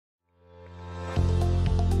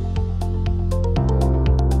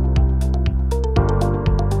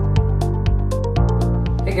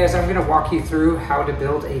guys, I'm going to walk you through how to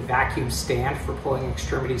build a vacuum stand for pulling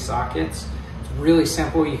extremity sockets. It's really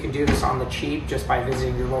simple. You can do this on the cheap just by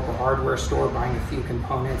visiting your local hardware store, buying a few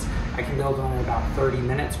components. I can build one in about 30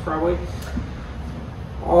 minutes probably.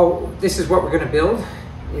 This is what we're going to build.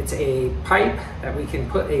 It's a pipe that we can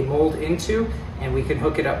put a mold into, and we can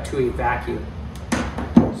hook it up to a vacuum.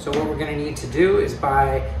 So what we're going to need to do is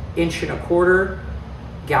buy 1.25"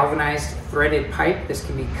 galvanized threaded pipe. This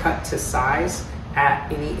can be cut to size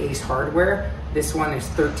at any Ace Hardware. This one is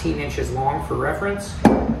 13 inches long for reference.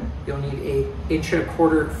 You'll need a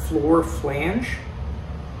 1.25" floor flange.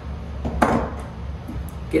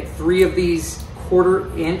 Get 3 of these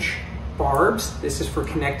 1/4 inch barbs. This is for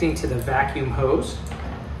connecting to the vacuum hose.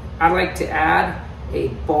 I like to add a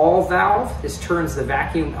ball valve. This turns the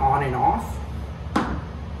vacuum on and off.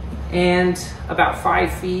 And about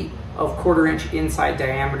 5 feet of 1/4 inch inside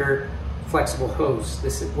diameter flexible hose.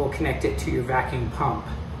 This will connect it to your vacuum pump.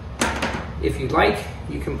 If you'd like,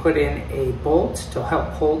 you can put in a bolt to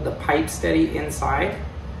help hold the pipe steady inside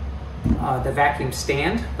the vacuum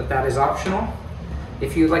stand, but that is optional.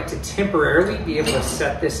 If you'd like to temporarily be able to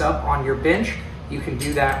set this up on your bench, you can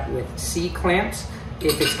do that with C-clamps.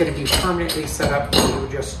 If it's going to be permanently set up, you will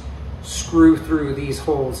just screw through these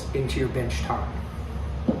holes into your bench top.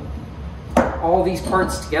 All these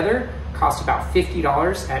parts together cost about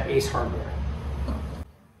 $50 at Ace Hardware.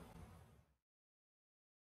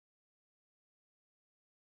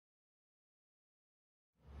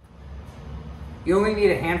 You only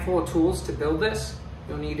need a handful of tools to build this.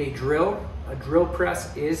 You'll need a drill. A drill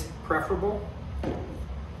press is preferable.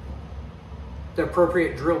 The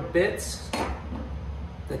appropriate drill bits,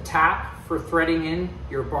 the tap for threading in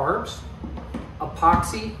your barbs,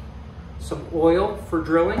 epoxy, some oil for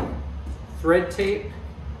drilling, thread tape,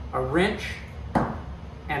 a wrench,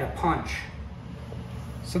 and a punch.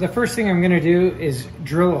 So the first thing I'm going to do is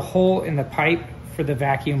drill a hole in the pipe for the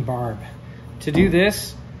vacuum barb. To do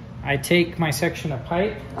this, I take my section of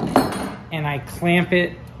pipe and I clamp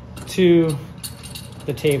it to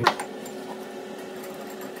the table.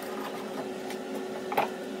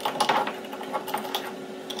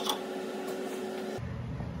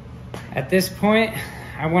 At this point,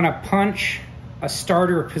 I want to punch a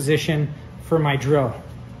starter position for my drill.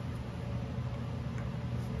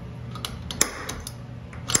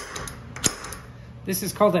 This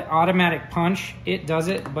is called an automatic punch. It does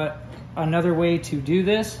it, but another way to do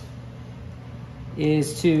this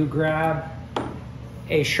is to grab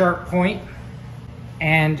a sharp point,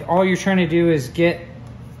 and all you're trying to do is get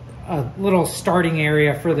a little starting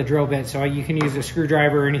area for the drill bit, so you can use a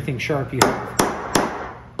screwdriver or anything sharp you have.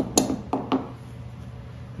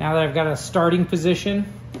 Now that I've got a starting position,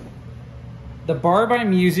 the barb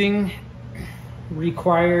I'm using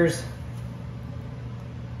requires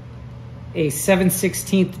a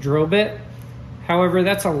 7/16 drill bit. However,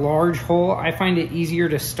 that's a large hole. I find it easier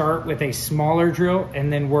to start with a smaller drill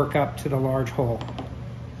and then work up to the large hole.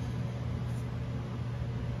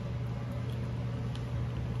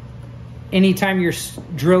 Anytime you're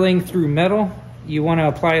drilling through metal, you want to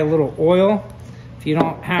apply a little oil. If you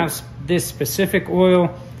don't have this specific oil,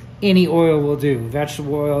 any oil will do.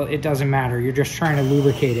 Vegetable oil, it doesn't matter. You're just trying to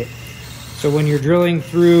lubricate it. So when you're drilling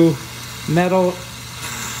through metal,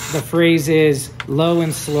 the phrase is low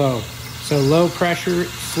and slow. So low pressure,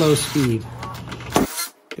 slow speed.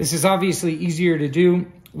 This is obviously easier to do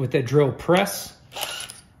with a drill press,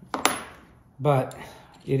 but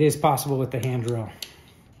it is possible with the hand drill.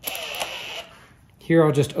 Here,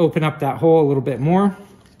 I'll just open up that hole a little bit more.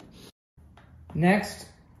 Next,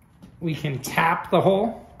 we can tap the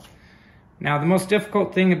hole. Now, the most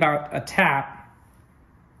difficult thing about a tap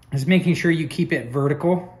is making sure you keep it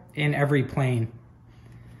vertical in every plane.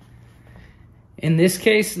 In this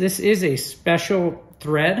case, this is a special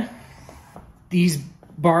thread. These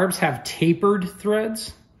barbs have tapered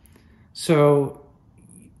threads, so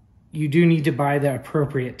you do need to buy the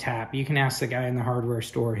appropriate tap. You can ask the guy in the hardware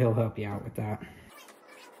store, he'll help you out with that.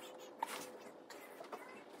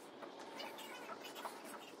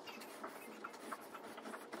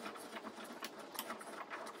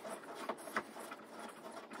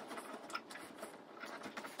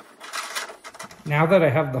 Now that I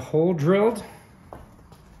have the hole drilled,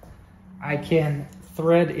 I can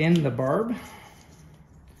thread in the barb.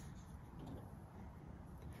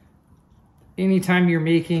 Anytime you're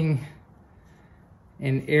making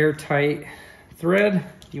an airtight thread,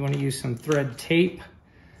 you want to use some thread tape.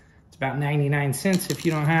 It's about 99 cents if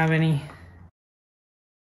you don't have any.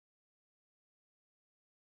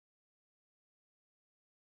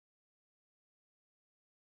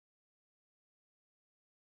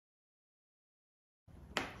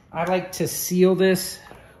 I like to seal this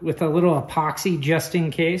with a little epoxy just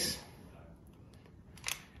in case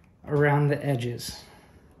around the edges.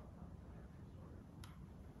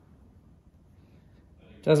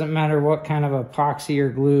 Doesn't matter what kind of epoxy or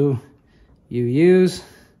glue you use.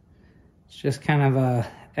 It's just kind of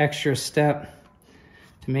a extra step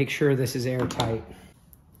to make sure this is airtight.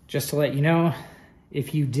 Just to let you know,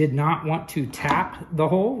 if you did not want to tap the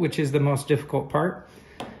hole, which is the most difficult part,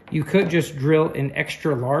 you could just drill an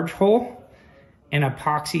extra large hole and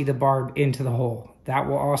epoxy the barb into the hole. That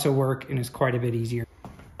will also work and is quite a bit easier.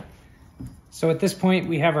 So at this point,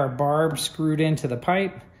 we have our barb screwed into the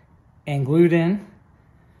pipe and glued in.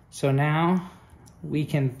 So now we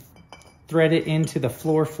can thread it into the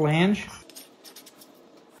floor flange.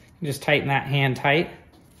 Just tighten that hand tight.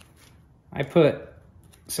 I put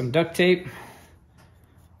some duct tape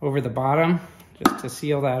over the bottom just to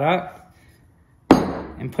seal that up,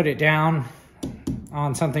 and put it down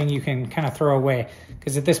on something you can kind of throw away.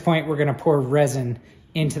 Because at this point, we're gonna pour resin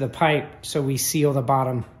into the pipe so we seal the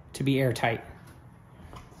bottom to be airtight.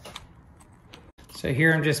 So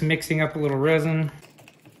here I'm just mixing up a little resin.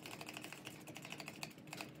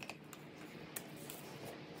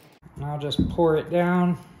 And I'll just pour it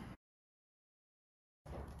down.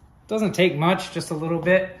 Doesn't take much, just a little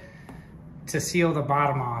bit to seal the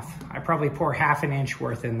bottom off. I probably pour ½ an inch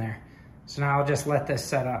worth in there. So now I'll just let this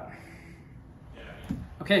set up.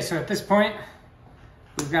 Okay, so at this point,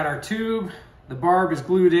 we've got our tube, the barb is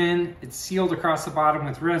glued in, it's sealed across the bottom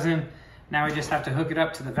with resin. Now we just have to hook it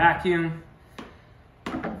up to the vacuum.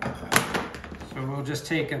 So we'll just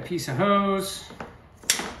take a piece of hose.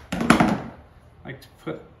 I like to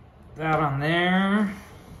put that on there.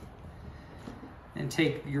 And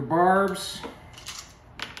take your barbs.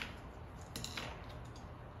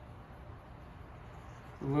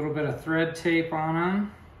 A little bit of thread tape on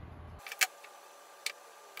them.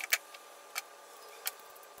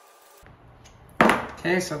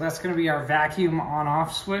 Okay, so that's going to be our vacuum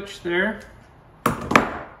on-off switch there. So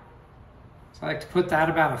I like to put that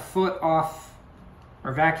about 1 foot off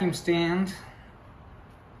our vacuum stand.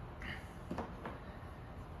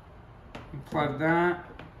 And plug that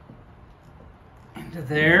into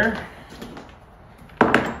there.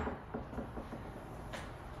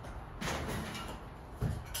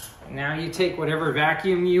 Now you take whatever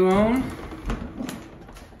vacuum you own,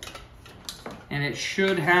 and it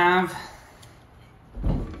should have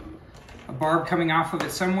a barb coming off of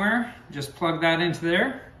it somewhere. Just plug that into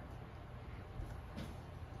there.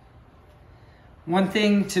 One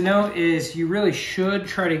thing to note is you really should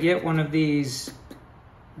try to get one of these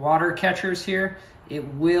water catchers here. It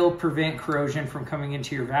will prevent corrosion from coming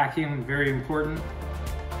into your vacuum, very important.